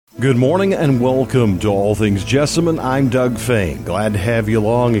Good morning and welcome to All Things Jessamine. I'm Doug Fain. Glad to have you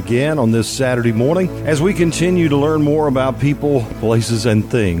along again on this Saturday morning as we continue to learn more about people, places, and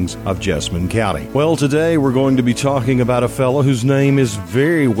things of Jessamine County. Well, today we're going to be talking about a fellow whose name is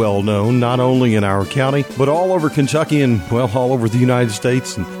very well known, not only in our county, but all over Kentucky and, well, all over the United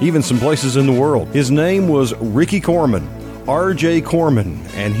States and even some places in the world. His name was Ricky Corman. Jay Corman,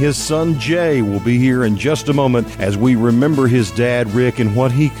 and his son Jay will be here in just a moment as we remember his dad Rick and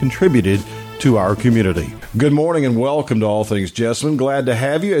what he contributed to our community. Good morning and welcome to All Things Jessamine. Glad to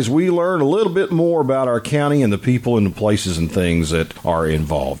have you as we learn a little bit more about our county and the people and the places and things that are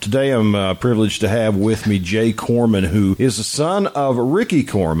involved. Today I'm privileged to have with me Jay Corman, who is the son of Ricky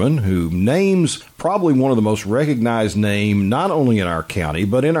Corman, who names probably one of the most recognized names not only in our county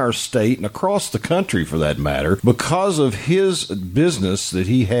but in our state and across the country for that matter because of his business that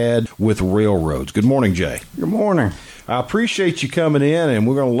he had with railroads. Good morning, Jay. Good morning. I appreciate you coming in, and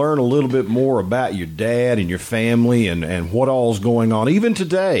we're going to learn a little bit more about your dad and your family and what all's going on, even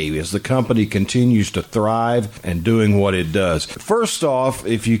today, as the company continues to thrive and doing what it does. First off,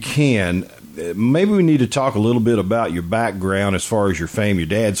 if you can, maybe we need to talk a little bit about your background as far as your family, your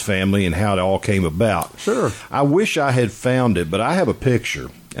dad's family, and how it all came about. Sure. I wish I had found it, but I have a picture,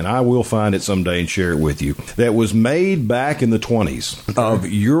 and I will find it someday and share it with you, that was made back in the 20s of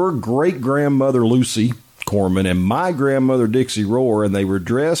your great-grandmother, Lucy Corman, and my grandmother Dixie Rohr, and they were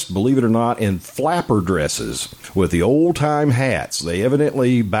dressed, believe it or not, in flapper dresses with the old-time hats. They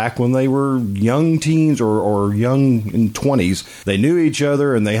evidently, back when they were young teens or young in 20s, they knew each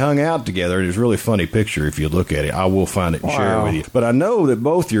other and they hung out together. It was a really funny picture if you look at it. I will find it and share it with you. But I know that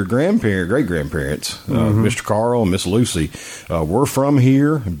both your great-grandparents, Mr. Carl and Miss Lucy, were from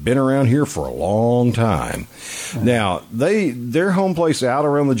here and been around here for a long time. Now, their home place out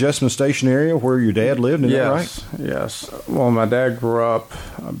around the Jessamine Station area where your dad lived, is that right? Yes. Well, my dad grew up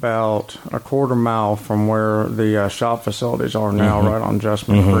about a quarter mile from where the shop facilities are now, right on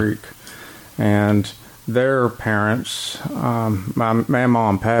Jessamine Creek. And their parents, my mama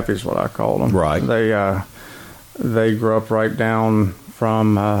and pappy is what I call them. Right. They grew up right down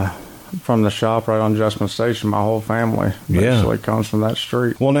from the shop right on Jessamine Station. My whole family basically comes from that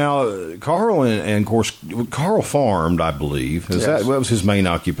street. Well, now, Carl, and of course, Carl farmed, I believe. That was his main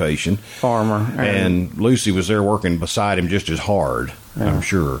occupation. Farmer. And Lucy was there working beside him just as hard, I'm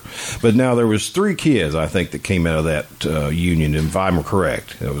sure. But now there was 3 kids, I think, that came out of that union, if I'm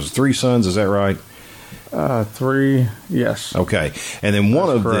correct. There was 3 sons, is that right? 3, yes. Okay. And then one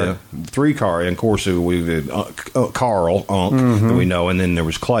of the 3 Carl, and of course, Carl, that we know, and then there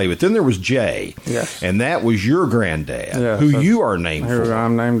was Clay, but then there was Jay. Yes. And that was your granddad, who you are named for. Who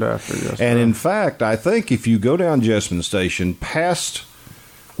I'm named after, yes. And in fact, I think if you go down Jessamine Station, past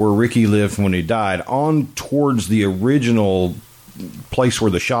where Ricky lived when he died, on towards the original place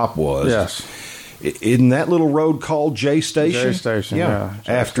where the shop was. Yes. Isn't that little road called Jay Station? Jay Station, yeah.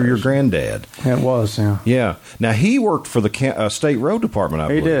 After your granddad. It was, yeah. Yeah. Now, he worked for the State Road Department, I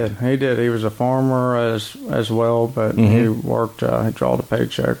believe. He did. He was a farmer as well, but he worked, he drawed a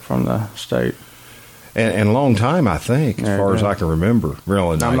paycheck from the state. And a long time, I think, as far as I can remember.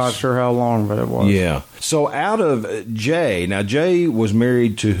 Really nice. I'm not sure how long, but it was. Yeah. So out of Jay, now Jay was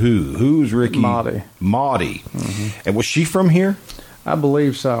married to who? Who's Ricky? Maudie. And was she from here? I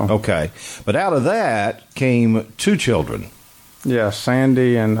believe so. Okay. But out of that came 2 children. Yes,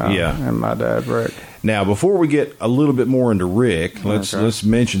 Sandy and my dad, Rick. Now, before we get a little bit more into Rick, let's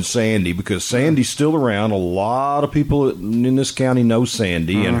mention Sandy, because Sandy's still around. A lot of people in this county know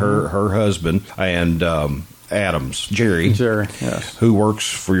Sandy and her husband and Adams, Jerry, yes, who works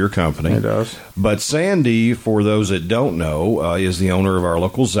for your company. He does. But Sandy, for those that don't know, is the owner of our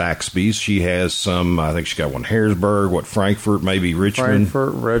local Zaxby's. She has some, I think she's got one Harrisburg, Frankfort, maybe Richmond.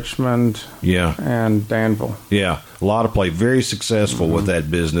 Frankfort, Richmond, and Danville. Yeah, a lot of play. Very successful with that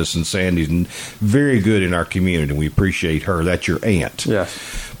business, and Sandy's very good in our community, and we appreciate her. That's your aunt.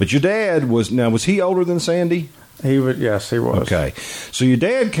 Yes. But your dad was he older than Sandy? He was. Okay. So your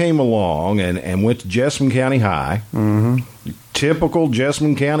dad came along and went to Jessamine County High. Typical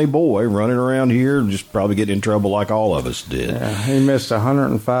Jessamine County boy running around here, just probably getting in trouble like all of us did. Yeah, he missed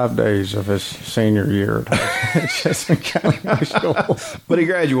 105 days of his senior year at Jessamine County High School. But he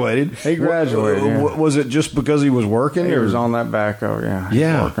graduated. Was it just because he was working? He was on that backhoe,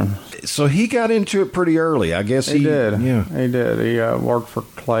 Yeah. Working. So he got into it pretty early, I guess. He did. Yeah. He did. He worked for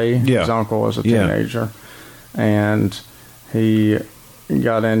Clay. His uncle was a teenager. And he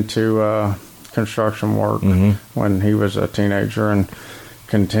got into construction work when he was a teenager and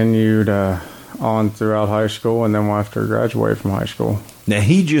continued on throughout high school, and then after he graduated from high school. Now,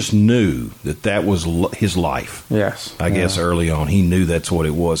 he just knew that was his life. Yes. I guess early on, he knew that's what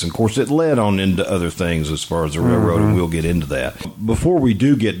it was. And, of course, it led on into other things as far as the railroad, and we'll get into that. Before we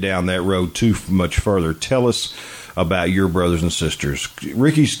do get down that road too much further, tell us about your brothers and sisters,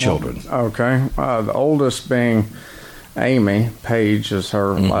 Ricky's children. Okay. The oldest being Amy. Page is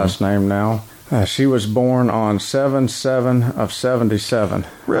her last name now. She was born on 7/7/77.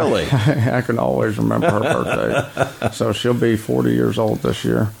 Really? I can always remember her birthday. So she'll be 40 years old this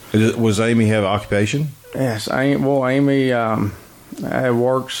year. Was Amy have occupation? Yes. Amy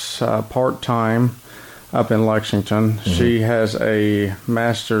works part-time up in Lexington. She has a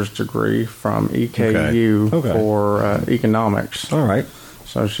master's degree from EKU for economics. All right.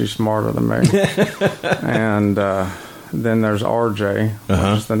 So she's smarter than me. And then there's RJ,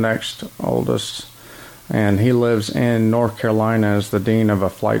 which is the next oldest, and he lives in North Carolina as the dean of a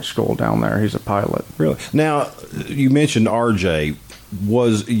flight school down there. He's a pilot. Really? Now, you mentioned RJ.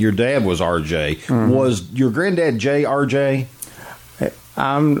 Your dad was RJ? Was your granddad Jay RJ?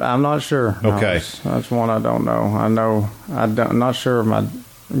 I'm not sure. Okay, that's one I don't know. I'm not sure of my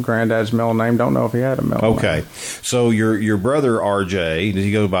granddad's middle name. Don't know if he had a middle name. Okay, so your brother RJ, did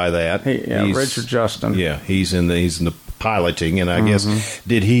he go by that? Richard Justin. Yeah, he's in the piloting, and I guess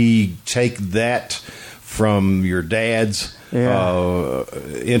did he take that from your dad's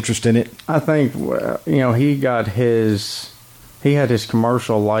interest in it? I think he had his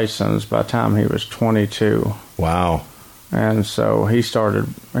commercial license by the time he was 22. Wow. And so he started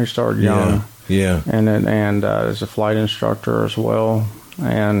young. Yeah. And as a flight instructor as well.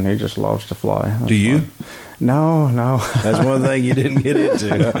 And he just loves to fly. That's Do you? No. That's one thing you didn't get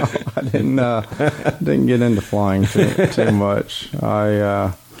into. No, I didn't get into flying too much.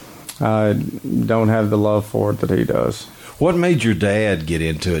 I don't have the love for it that he does. What made your dad get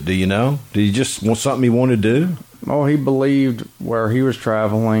into it? Do you know? Did he just want something he wanted to do? Oh, he believed where he was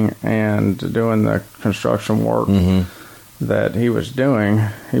traveling and doing the construction work that he was doing,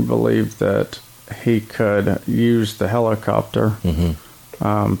 he believed that he could use the helicopter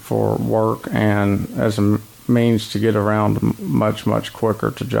for work and as a means to get around much, much quicker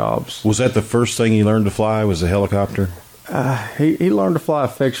to jobs. Was that the first thing he learned to fly, was a helicopter? He learned to fly a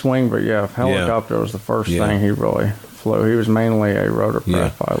fixed wing, but helicopter was the first thing he really flew. He was mainly a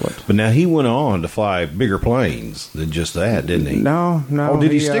rotorcraft pilot. But now he went on to fly bigger planes than just that, didn't he? No. Oh,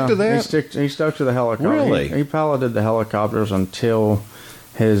 did he stick to that? He stuck to the helicopter. Really? He piloted the helicopters until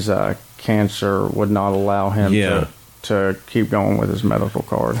his cancer would not allow him to keep going with his medical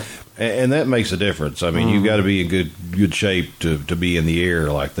card. And that makes a difference. I mean, you've got to be in good shape to be in the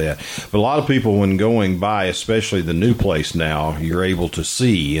air like that. But a lot of people, when going by, especially the new place now, you're able to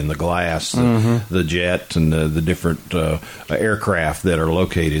see in the glass the jet and the different aircraft that are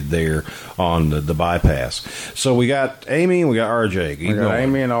located there on the bypass. So we got Amy and we got RJ. We got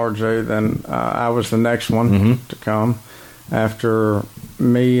Amy and RJ. Then I was the next one to come. After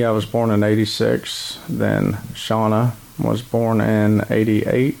me, I was born in 86. Then Shauna was born in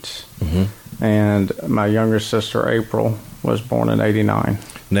 88. And my younger sister, April, was born in 89.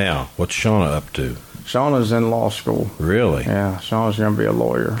 Now, what's Shauna up to? Shauna's in law school. Really? Yeah, Shauna's going to be a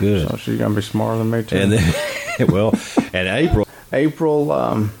lawyer. Good. So she's going to be smarter than me, too. And then, and April? April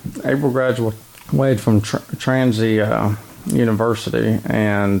graduated from Transy University,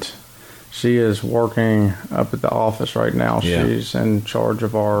 and she is working up at the office right now. Yeah. She's in charge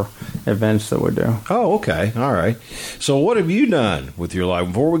of our events that we do. Oh, okay. All right. So what have you done with your life?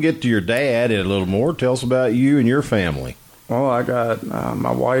 Before we get to your dad a little more, tell us about you and your family. Well, I got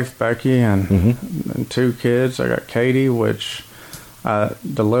my wife, Becky, and 2 kids. I got Katie, which I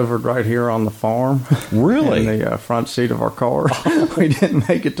delivered right here on the farm. Really? In the front seat of our car. We didn't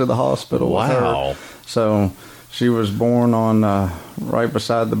make it to the hospital with her. So she was born on right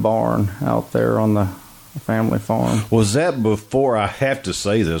beside the barn out there on the family farm. Was that before, I have to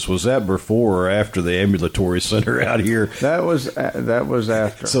say this, was that before or after the ambulatory center out here? That was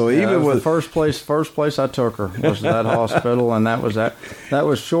after. So even with the first place I took her was that hospital, and that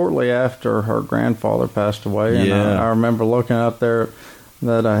was shortly after her grandfather passed away. And I remember looking up there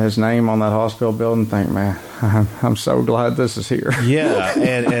that his name on that hospital building, think, man, I'm so glad this is here. Yeah,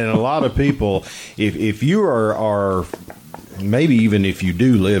 and a lot of people, if you are maybe even if you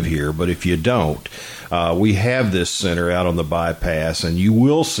do live here, but if you don't, we have this center out on the bypass, and you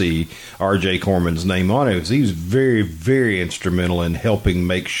will see R.J. Corman's name on it, because he was very, very instrumental in helping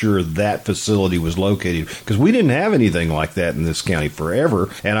make sure that facility was located, because we didn't have anything like that in this county forever.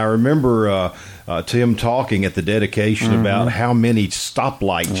 And I remember Tim talking at the dedication about how many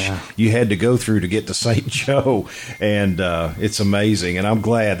stoplights you had to go through to get to St. Joe, and it's amazing. And I'm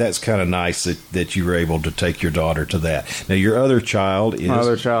glad. That's kind of nice that you were able to take your daughter to that. Now, your other child is... My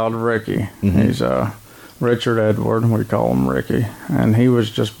other child, Ricky. He's Richard Edward, we call him Ricky, and he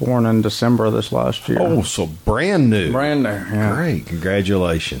was just born in December of this last year. Oh, so brand new. Brand new, yeah. Great,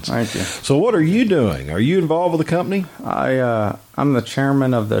 congratulations. Thank you. So what are you doing? Are you involved with the company? I'm the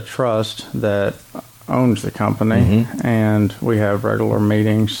chairman of the trust that owns the company, and we have regular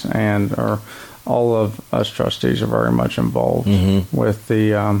meetings, and all of us trustees are very much involved with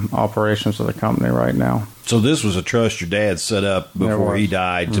the operations of the company right now. So this was a trust your dad set up before he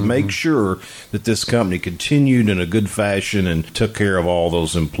died to make sure that this company continued in a good fashion and took care of all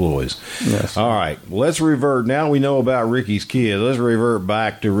those employees. Yes. All right. Let's revert. Now we know about Ricky's kid. Let's revert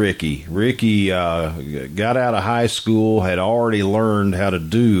back to Ricky. Ricky got out of high school, had already learned how to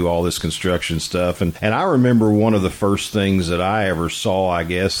do all this construction stuff. And I remember one of the first things that I ever saw, I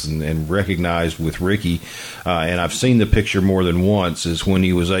guess, and recognized with Ricky, and I've seen the picture more than once, is when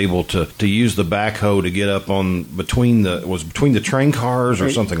he was able to use the backhoe to get up on between the train cars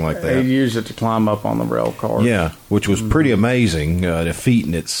or something like that. He used it to climb up on the rail cars. Yeah, which was pretty amazing, a feat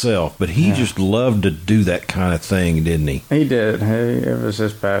in itself. But he just loved to do that kind of thing, didn't he? He did. It was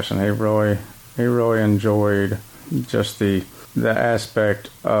his passion. He really enjoyed just the aspect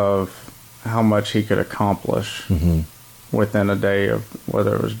of how much he could accomplish within a day, of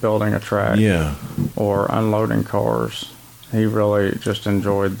whether it was building a track or unloading cars. He really just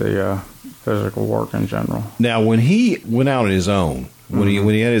enjoyed the physical work in general. Now, when he went out on his own, when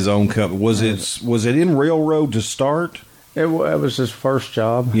he had his own company, was it in railroad to start? It was his first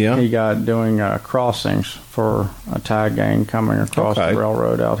job. Yeah. He got doing crossings for a tie gang coming across the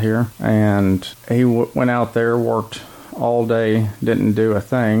railroad out here, and he went out there, worked all day, didn't do a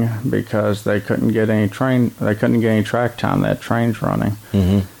thing because they couldn't get any track time. They had trains running,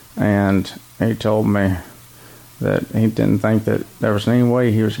 and he told me that he didn't think that there was any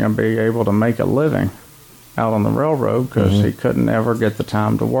way he was going to be able to make a living out on the railroad, because he couldn't ever get the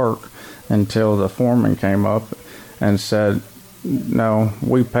time to work, until the foreman came up and said, "No,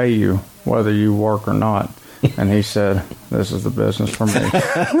 we pay you whether you work or not." And he said, "This is the business for me."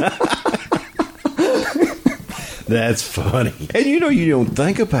 That's funny. And you don't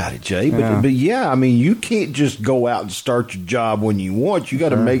think about it, Jay, but I mean, you can't just go out and start your job when you want. You got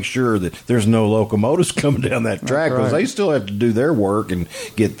to make sure that there's no locomotives coming down that track, because they still have to do their work and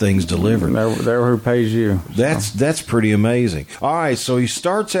get things delivered. They're who pays you. So. That's pretty amazing. All right, so he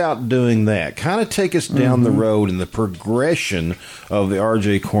starts out doing that. Kind of take us down the road in the progression of the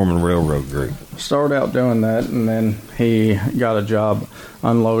R.J. Corman Railroad Group. Started out doing that, and then he got a job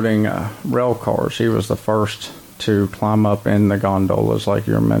unloading rail cars. He was the first to climb up in the gondolas, like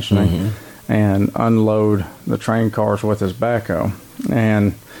you were mentioning, and unload the train cars with his backhoe.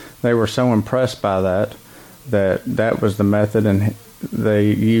 And they were so impressed by that was the method, and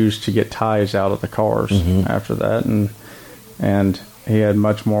they used to get ties out of the cars after that. And he had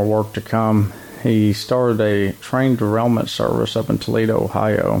much more work to come. He started a train derailment service up in Toledo,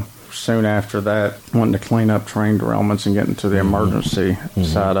 Ohio. Soon after that, wanted to clean up train derailments and get into the emergency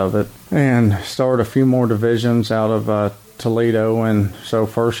side of it, and started a few more divisions out of Toledo. And so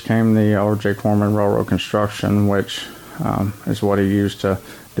first came the R.J. Corman Railroad Construction, which is what he used to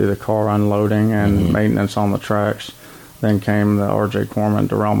do the car unloading and maintenance on the tracks. Then came the R.J. Corman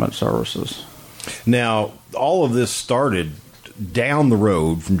Derailment Services. Now, all of this started down the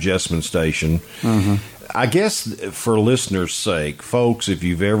road from Jessamine Station. I guess for listeners' sake, folks, if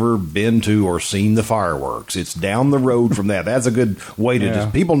you've ever been to or seen the fireworks, it's down the road from that. That's a good way to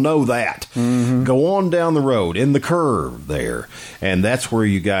just, people know that. Go on down the road in the curve there, and that's where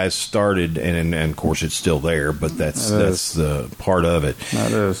you guys started, and of course it's still there, but that's the part of it.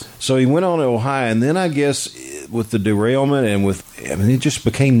 That is. So he went on to Ohio, and then I guess with the derailment and it just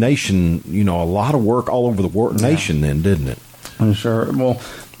became nation, a lot of work all over the nation then, didn't it? Sure. Well,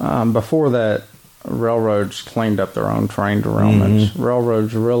 before that, railroads cleaned up their own train derailments.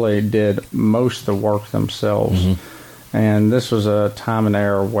 Railroads really did most of the work themselves. And this was a time and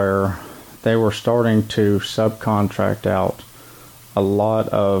era where they were starting to subcontract out a lot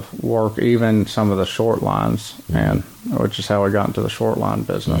of work, even some of the short lines, and which is how we got into the short line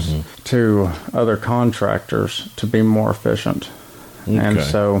business, to other contractors to be more efficient. And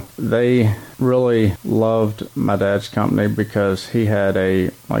so they really loved my dad's company because he had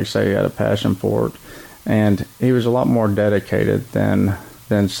he had a passion for it. And he was a lot more dedicated than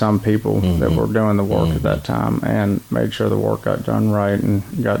some people that were doing the work at that time, and made sure the work got done right and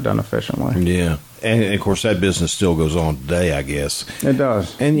got done efficiently. Yeah. And, of course, that business still goes on today, I guess. It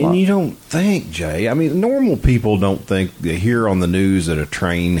does. And you don't think, Jay, I mean, normal people don't think, they hear on the news that a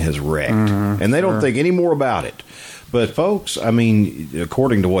train has wrecked, and they don't think any more about it. But, folks, I mean,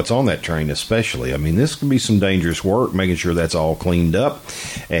 according to what's on that train especially, I mean, this can be some dangerous work, making sure that's all cleaned up.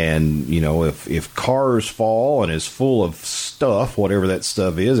 And, you know, if cars fall and is full of stuff, whatever that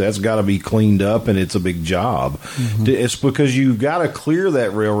stuff is, that's got to be cleaned up, and it's a big job. It's because you've got to clear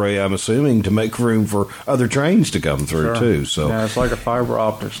that railway, I'm assuming, to make room for other trains to come through, too. So yeah, it's like a fiber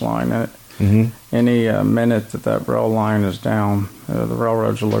optics line. Any minute that rail line is down, the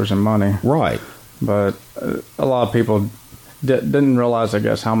railroads are losing money. Right. But a lot of people didn't realize, I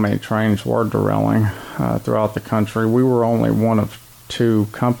guess, how many trains were derailing throughout the country. We were only one of 2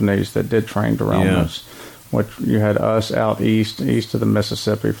 companies that did train derailments. Which you had us out east of the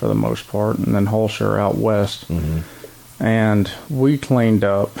Mississippi for the most part, and then Holshire out west. And we cleaned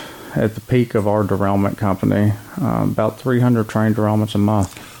up, at the peak of our derailment company, about 300 train derailments a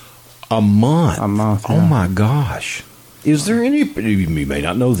month. A month? A month, Oh, yeah. my gosh. Is there any, you may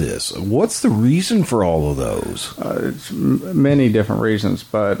not know this, what's the reason for all of those? It's many different reasons,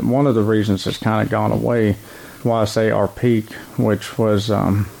 but one of the reasons has kind of gone away. Why I say our peak, which was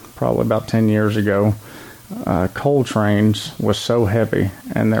probably about 10 years ago, coal trains was so heavy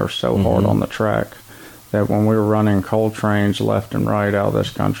and they were so hard on the track that when we were running coal trains left and right out of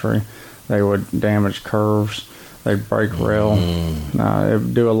this country, they would damage curves, they'd break rail, it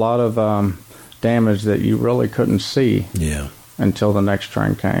would do a lot of damage that you really couldn't see until the next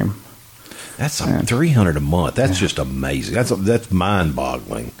train came. That's 300 a month. That's just amazing. That's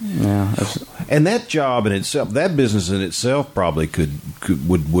mind-boggling. Yeah, and that job in itself, that business in itself, probably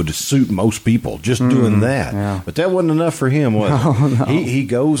would suit most people just doing that. Yeah. But that wasn't enough for him, was it? No. He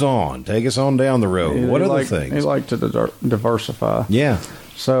goes on. Take us on down the road. What other things? He liked to diversify. Yeah.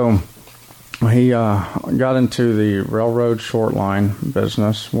 So he got into the railroad short line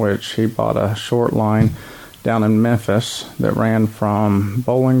business, which he bought a short line down in Memphis that ran from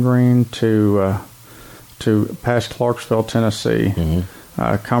Bowling Green to past Clarksville, Tennessee.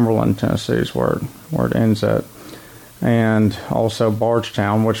 Cumberland, Tennessee is where it ends at. And also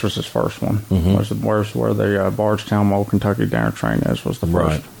Bardstown, which was his first one, was where the Bardstown Old Kentucky Dinner Train was the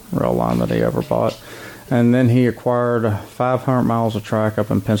first rail line that he ever bought. And then he acquired 500 miles of track up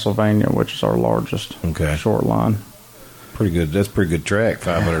in Pennsylvania, which is our largest short line. Pretty good. That's pretty good track,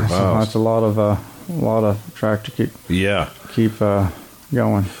 500 miles. So that's a lot of track to keep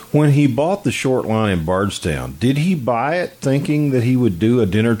going. When he bought the short line in Bardstown, did he buy it thinking that he would do a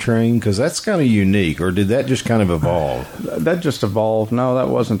dinner train? Because that's kind of unique, or did that just kind of evolve? That just evolved. No, that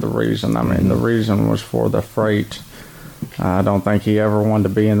wasn't the reason. I mean, the reason was for the freight. I don't think he ever wanted to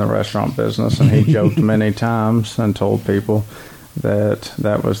be in the restaurant business, and he joked many times and told people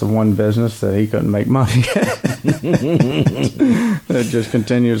that was the one business that he couldn't make money at. It just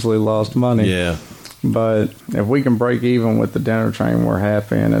continuously lost money. Yeah. But if we can break even with the dinner train, we're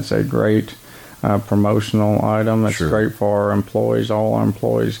happy, and it's a great promotional item. It's great for our employees. All our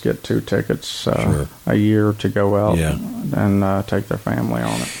employees get 2 tickets a year to go out and take their family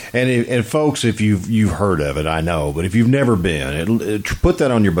on it. And folks, if you've heard of it, I know, but if you've never been, put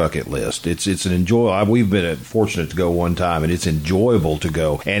that on your bucket list. It's an enjoyable. We've been fortunate to go one time, and it's enjoyable to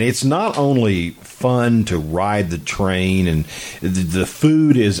go. And it's not only fun to ride the train, and the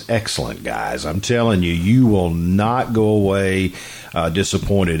food is excellent, guys. I'm telling you, you will not go away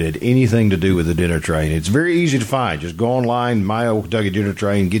disappointed at anything to do with the dinner train. It's very easy to find. Just go online, My Old Kentucky Dinner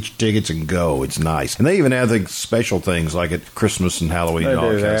Train, get your tickets, and go. It's nice. And they even have special things like at Christmas and Halloween and all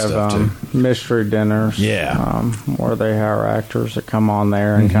that kind of stuff, too. Mystery dinners. Yeah. Where they hire actors that come on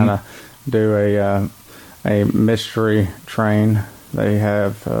there and kind of do a mystery train. They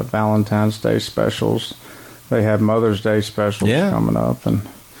have Valentine's Day specials. They have Mother's Day specials coming up. And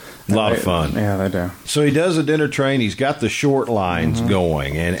a lot of fun. Yeah, they do. So he does a dinner train. He's got the short lines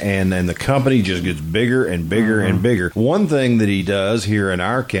going, and the company just gets bigger and bigger and bigger. One thing that he does here in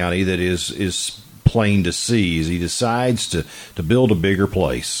our county that is plain to see is he decides to build a bigger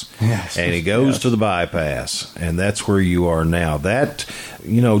place. Yes. And he goes to the bypass, and that's where you are now. That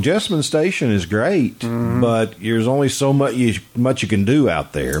Jessamine Station is great, but there's only so much you can do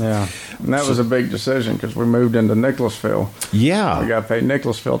out there. Yeah, and that was a big decision because we moved into Nicholasville. Yeah. We got to pay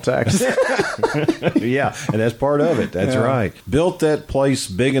Nicholasville taxes. Yeah, and that's part of it. That's right. Built that place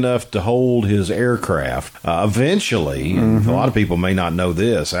big enough to hold his aircraft. Eventually, a lot of people may not know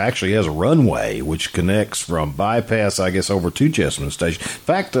this, actually has a runway which connects from bypass, I guess, over to Jessamine Station. In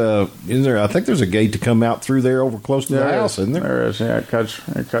fact, I think there's a gate to come out through there over close to the house, isn't there? There is, yeah. It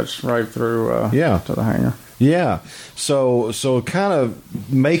cuts right through to the hangar. Yeah, so kind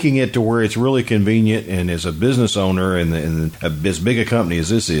of making it to where it's really convenient, and as a business owner and as big a company as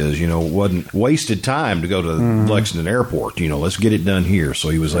this is, wasn't wasted time to go to Lexington Airport. Let's get it done here. So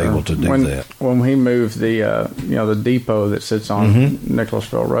he was able to do that. When he moved the depot that sits on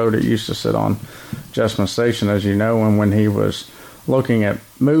Nicholasville Road, it used to sit on Jessamine Station, as you know, and when he was looking at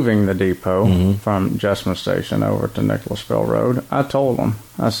moving the depot from Jessamine Station over to Nicholasville Road, I told him,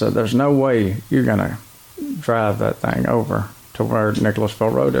 I said, there's no way you're going to drive that thing over to where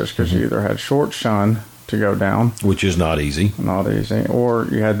Nicholasville Road is, because you either had Short Shun to go down, which is not easy, or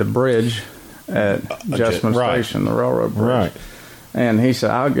you had the bridge at Jessamine Station, the railroad bridge. Right. And he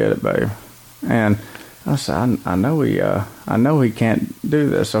said, I'll get it, babe. And I said, I know he can't do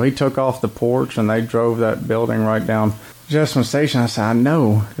this. So he took off the porch and they drove that building right down Jessamine Station. I said, I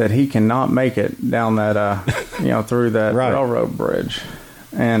know that he cannot make it down that through that railroad bridge.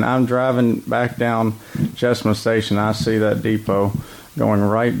 And I'm driving back down Jessamine Station. I see that depot going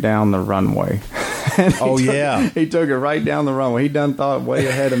right down the runway. He took it right down the runway. He done thought way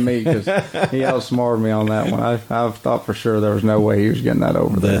ahead of me because he outsmarted me on that one. I thought for sure there was no way he was getting that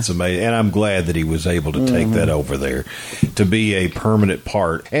over there. That's amazing. And I'm glad that he was able to take that over there to be a permanent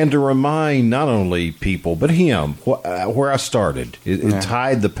part and to remind not only people, but him, where I started. It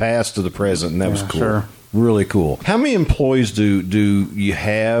tied the past to the present, and that was cool. Sure. Really cool. How many employees do you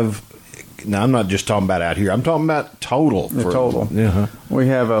have? Now, I'm not just talking about out here. I'm talking about total. Total. We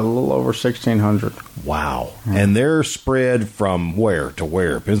have a little over 1,600. Wow. And they're spread from where to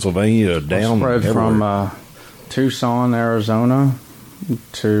where? Pennsylvania down? Spread everywhere. From Tucson, Arizona,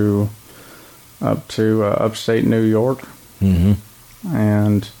 up to upstate New York,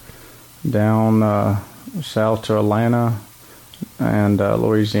 and down south to Atlanta and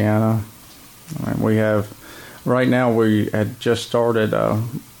Louisiana. We have, right now, we had just started,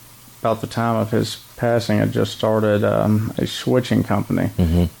 about the time of his passing, had just started a switching company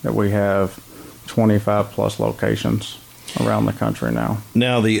that we have 25 plus locations around the country now.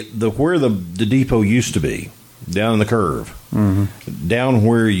 Now, the where the depot used to be, down in the curve, down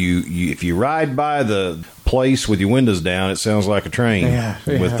where you if you ride by the place with your windows down, it sounds like a train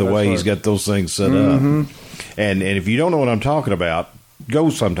with the way he's got those things set up. And if you don't know what I'm talking about,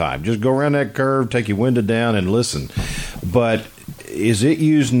 go sometime. Just go around that curve, take your window down, and listen. But is it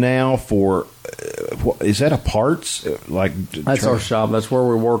used now for? Is that a parts? That's our shop. That's where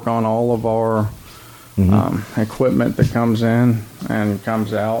we work on all of our equipment that comes in and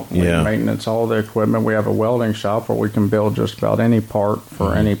comes out. We maintenance all the equipment. We have a welding shop where we can build just about any part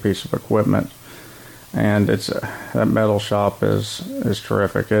for any piece of equipment. And that metal shop is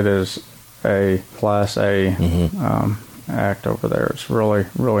terrific. It is a Class A act over there. It's really,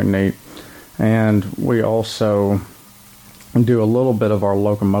 really neat. And we also do a little bit of our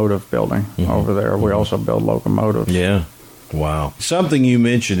locomotive building over there. We also build locomotives. Yeah. Wow. Something you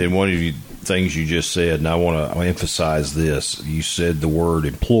mentioned in one of the things you just said, and I want to emphasize this. You said the word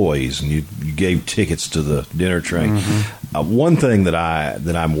employees, and you gave tickets to the dinner train. One thing that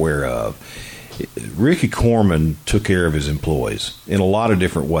I'm aware of, Ricky Corman took care of his employees in a lot of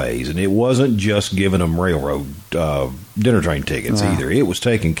different ways, and it wasn't just giving them railroad dinner train tickets either. It was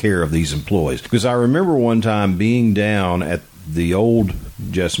taking care of these employees. Because I remember one time being down at the old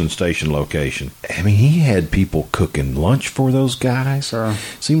Jessamine Station location. I mean, he had people cooking lunch for those guys. Sure.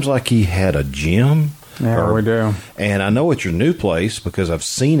 Seems like he had a gym. Yeah, we do. And I know it's your new place because I've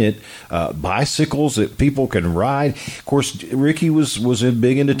seen it. Bicycles that people can ride. Of course, Ricky was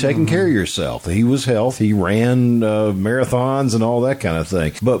big into taking care of yourself. He was healthy. He ran marathons and all that kind of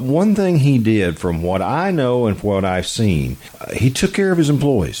thing. But one thing he did, from what I know and what I've seen, he took care of his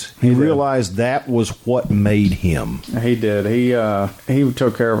employees. He realized that was what made him. He did. He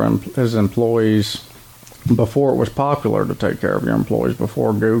took care of his employees before it was popular to take care of your employees,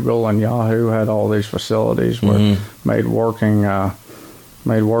 before Google and Yahoo had all these facilities made working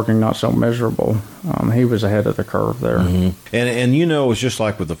made working not so miserable. He was ahead of the curve there. Mm-hmm. And you know, it's just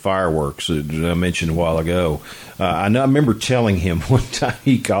like with the fireworks that I mentioned a while ago. I remember telling him one time,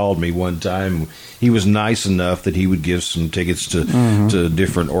 he called me one time. He was nice enough that he would give some tickets to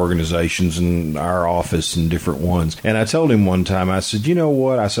different organizations in our office and different ones. And I told him one time, I said, you know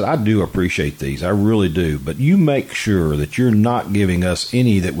what? I said, I do appreciate these. I really do. But you make sure that you're not giving us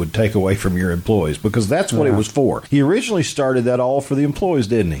any that would take away from your employees, because that's what it was for. He originally started that all for the employees,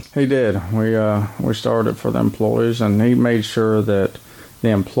 didn't he? He did. We started for the employees, and he made sure that the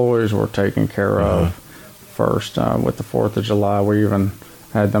employees were taken care of first. With the 4th of July, we even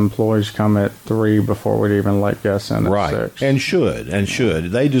had the employees come at 3 before we'd even let guests in at 6. And should.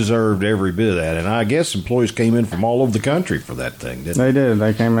 They deserved every bit of that. And I guess employees came in from all over the country for that thing, didn't they? They did.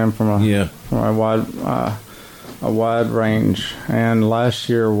 They came in from a wide range. And last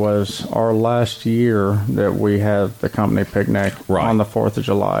year was our last year that we had the company picnic on the 4th of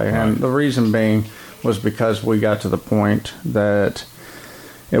July. And the reason being was because we got to the point that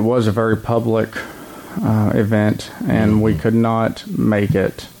it was a very public event, and we could not make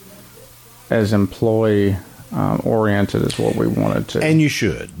it as employee oriented as what we wanted to. And you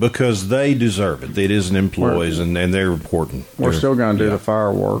should, because they deserve it. It is an employees, and they're important. We're still going to do the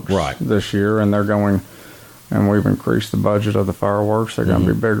fireworks this year, and they're going, and we've increased the budget of the fireworks. They're going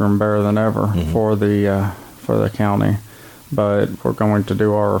to be bigger and better than ever for the county. But we're going to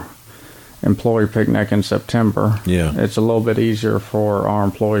do our employee picnic in September. It's a little bit easier for our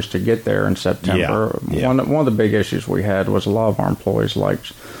employees to get there in September. One of the big issues we had was a lot of our employees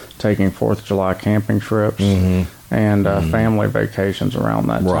liked taking 4th of July camping trips and family vacations around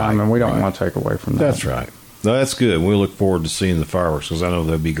that time, and we don't want to take away from that. That's right. No, that's good. We look forward to seeing the fireworks, because I know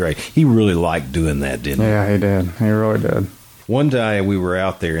they'll be great. He really liked doing that, didn't he? Yeah, he did. He really did. One day we were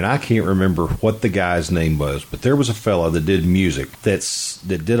out there, and I can't remember what the guy's name was, but there was a fella that did music that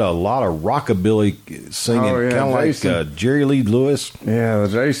did a lot of rockabilly singing, kind of like Jerry Lee Lewis. Yeah,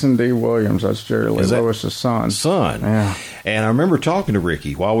 Jason D. Williams. That's Jerry Lee Lewis's son. Yeah. And I remember talking to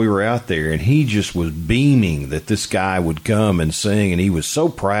Ricky while we were out there, and he just was beaming that this guy would come and sing, and he was so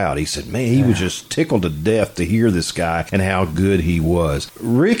proud. He said, man, he was just tickled to death to hear this guy and how good he was.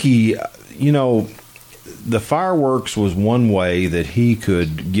 Ricky, you know, the fireworks was one way that he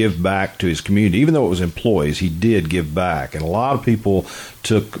could give back to his community. Even though it was employees, he did give back, and a lot of people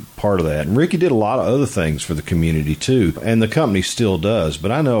took part of that. And Ricky did a lot of other things for the community too, and the company still does.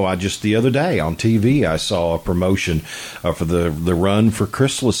 But I know, the other day on TV, I saw a promotion for the Run for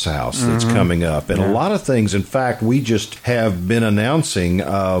Chrysalis House that's coming up, and a lot of things. In fact, we just have been announcing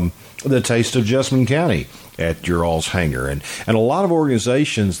the Taste of Jessamine County at your all's hangar, and a lot of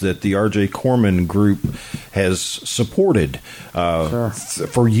organizations that the Jay Corman group has supported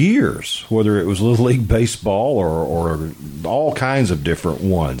for years, whether it was Little League Baseball or all kinds of different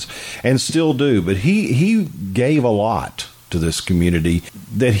ones, and still do. But he gave a lot to this community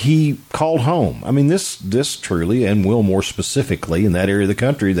that he called home. I mean, this truly, and will more specifically in that area of the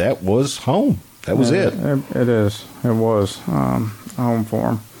country, that was home. That was it. It is. It was home for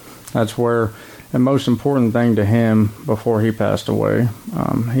him. That's where the most important thing to him before he passed away,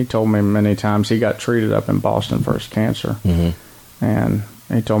 he told me many times, he got treated up in Boston for his cancer. And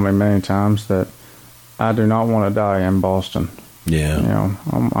he told me many times that I do not want to die in Boston. Yeah. You know,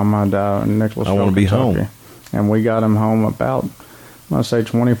 I'm going to die in Nicholasville, I want to be home. And we got him home about, I'd say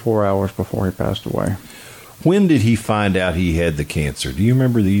 24 hours before he passed away. When did he find out he had the cancer? Do you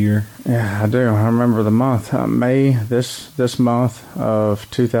remember the year? Yeah, I do. I remember the month. May, this month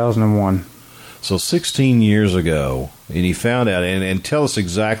of 2001. So 16 years ago, and he found out, and tell us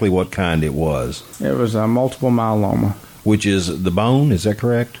exactly what kind it was. It was a multiple myeloma. Which is the bone, is that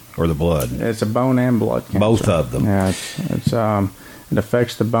correct? Or the blood? It's a bone and blood cancer. Both of them. Yeah, it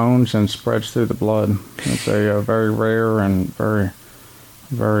affects the bones and spreads through the blood. It's a very rare and very,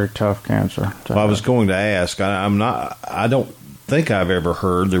 very tough cancer. Well, I was going to ask, I don't think I've ever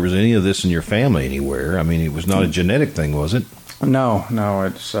heard there was any of this in your family anywhere. I mean, it was not a genetic thing, was it? No,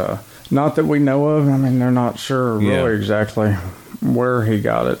 it's not that we know of. I mean, they're not sure really exactly where he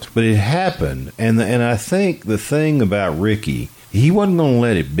got it. But it happened, and I think the thing about Ricky, he wasn't going to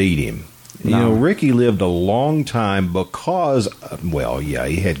let it beat him. No. You know, Ricky lived a long time because,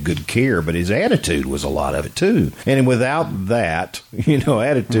 he had good care, but his attitude was a lot of it too. And without that,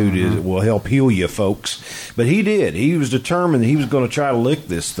 attitude will help heal you, folks. But he did. He was determined that he was going to try to lick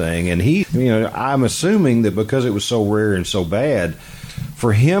this thing. And I'm assuming that because it was so rare and so bad,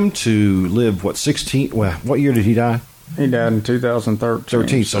 for him to live, what year did he die? He died in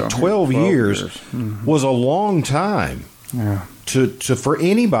 2013. So 12 years was a long time. Yeah. for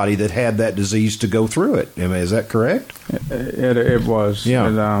anybody that had that disease to go through it. I mean, is that correct? It was.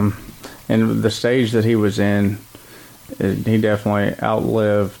 Yeah. And the stage that he was in, he definitely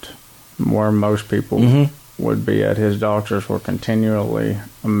outlived where most people would be at. His doctors were continually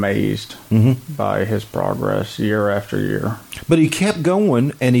amazed by his progress year after year. But he kept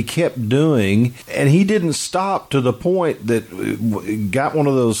going, and he kept doing, and he didn't stop to the point that got one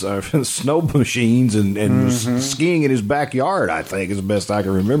of those snow machines and was skiing in his backyard, I think, is the best I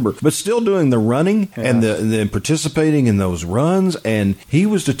can remember. But still doing the running and then participating in those runs, and he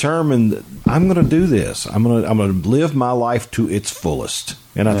was determined, I'm going to do this. I'm going to live my life to its fullest.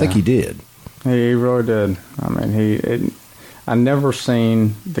 And I think he did. He really did. I mean, I never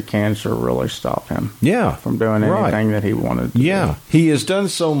seen the cancer really stop him from doing anything that he wanted to do. He has done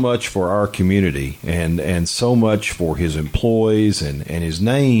so much for our community and so much for his employees, and his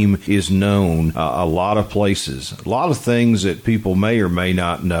name is known a lot of places. A lot of things that people may or may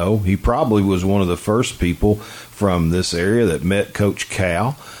not know. He probably was one of the first people from this area that met Coach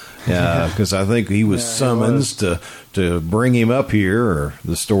Cal. Because I think he was summoned to bring him up here, or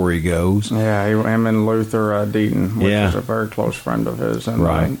the story goes. Yeah, him and Luther Deaton, which was a very close friend of his.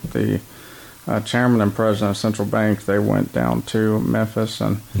 And the chairman and president of Central Bank, they went down to Memphis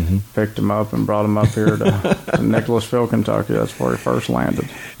and picked him up and brought him up here to Nicholasville, Kentucky. That's where he first landed.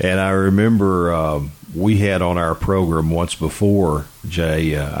 And I remember we had on our program once before,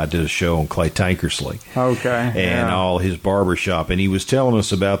 Jay, I did a show on Clay Tankersley. Okay. And all his barbershop. And he was telling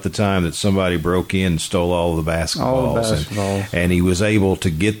us about the time that somebody broke in and stole all of the basketballs. All the basketballs. And he was able to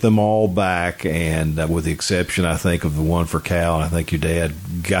get them all back, and with the exception, I think, of the one for Cal. And I think your dad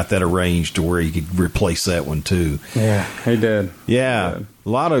got that arranged to where he could replace that one, too. Yeah, he did. Yeah. He did. A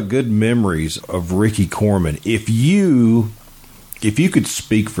lot of good memories of Ricky Corman. If you could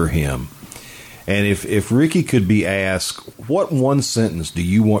speak for him, and if Ricky could be asked, what one sentence do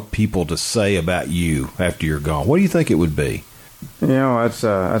you want people to say about you after you're gone? What do you think it would be? That's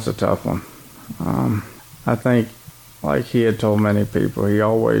a tough one. I think, like he had told many people, he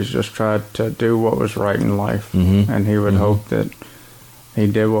always just tried to do what was right in life, and he would hope that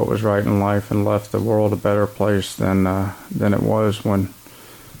he did what was right in life and left the world a better place than it was when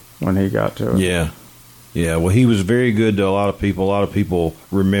he got to it. Yeah, well, he was very good to a lot of people. A lot of people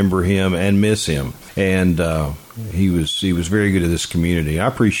remember him and miss him. And he was very good to this community. I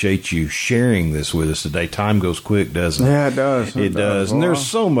appreciate you sharing this with us today. Time goes quick, doesn't it? Yeah, it does. It does. And there's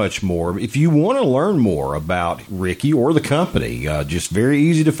so much more. If you want to learn more about Ricky or the company, just very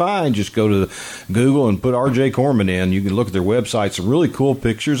easy to find. Just go to Google and put Jay Corman in. You can look at their website. Some really cool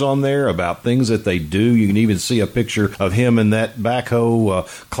pictures on there about things that they do. You can even see a picture of him in that backhoe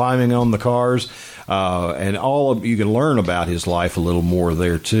climbing on the cars. And you can learn about his life a little more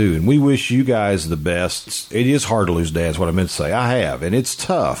there, too. And we wish you guys the best. It is hard to lose dads, what I meant to say. I have, and it's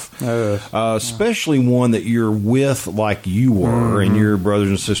tough. Especially one that you're with like you were, and your brothers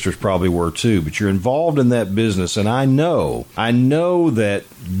and sisters probably were, too. But you're involved in that business, and I know that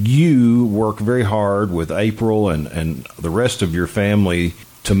you work very hard with April and the rest of your family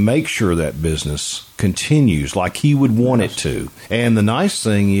to make sure that business continues like he would want it to. And the nice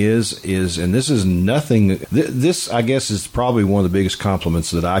thing is, and this is nothing, this I guess is probably one of the biggest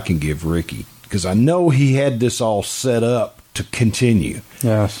compliments that I can give Ricky, because I know he had this all set up to continue.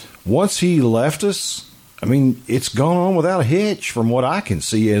 Yes. Once he left us, I mean, it's gone on without a hitch from what I can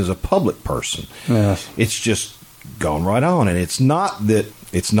see as a public person. Yes. It's just gone right on. And it's not that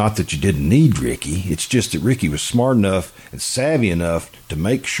you didn't need Ricky. It's just that Ricky was smart enough and savvy enough to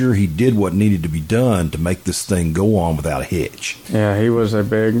make sure he did what needed to be done to make this thing go on without a hitch. Yeah, he was a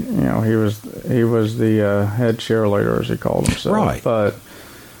big, he was the head cheerleader, as he called himself. Right. But,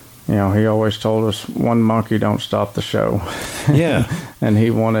 he always told us, one monkey don't stop the show. Yeah. And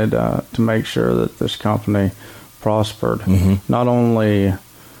he wanted to make sure that this company prospered. Not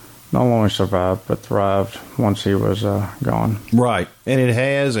only survived, but thrived once he was gone. Right. And it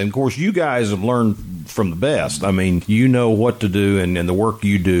has. And, of course, you guys have learned from the best. I mean, you know what to do, and the work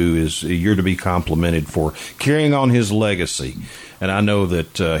you do you're to be complimented for carrying on his legacy. And I know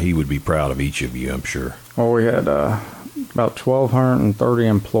that he would be proud of each of you, I'm sure. Well, we had about 1,230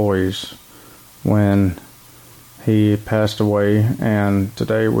 employees when he passed away, and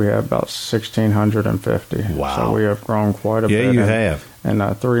today we have about 1,650. Wow. So we have grown quite a bit. Yeah, you have. In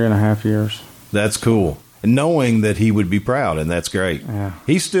 3.5 years. That's cool. And knowing that he would be proud, and that's great. Yeah.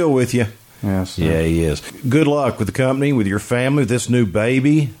 He's still with you. Yes. Yeah, he is. Good luck with the company, with your family, with this new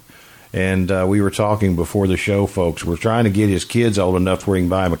baby. And we were talking before the show, folks. We're trying to get his kids old enough where he can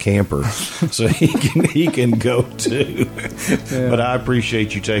buy him a camper so he can go too. Yeah. But I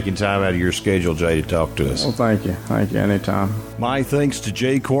appreciate you taking time out of your schedule, Jay, to talk to us. Well, thank you. Thank you. Anytime. My thanks to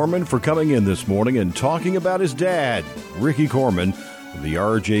Jay Corman for coming in this morning and talking about his dad, Ricky Corman, the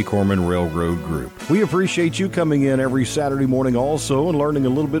R.J. Corman Railroad Group. We appreciate you coming in every Saturday morning also and learning a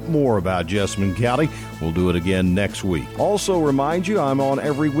little bit more about Jessamine County. We'll do it again next week. Also remind you, I'm on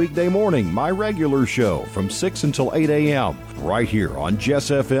every weekday morning, my regular show from 6 until 8 a.m. right here on Jess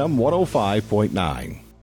FM 105.9.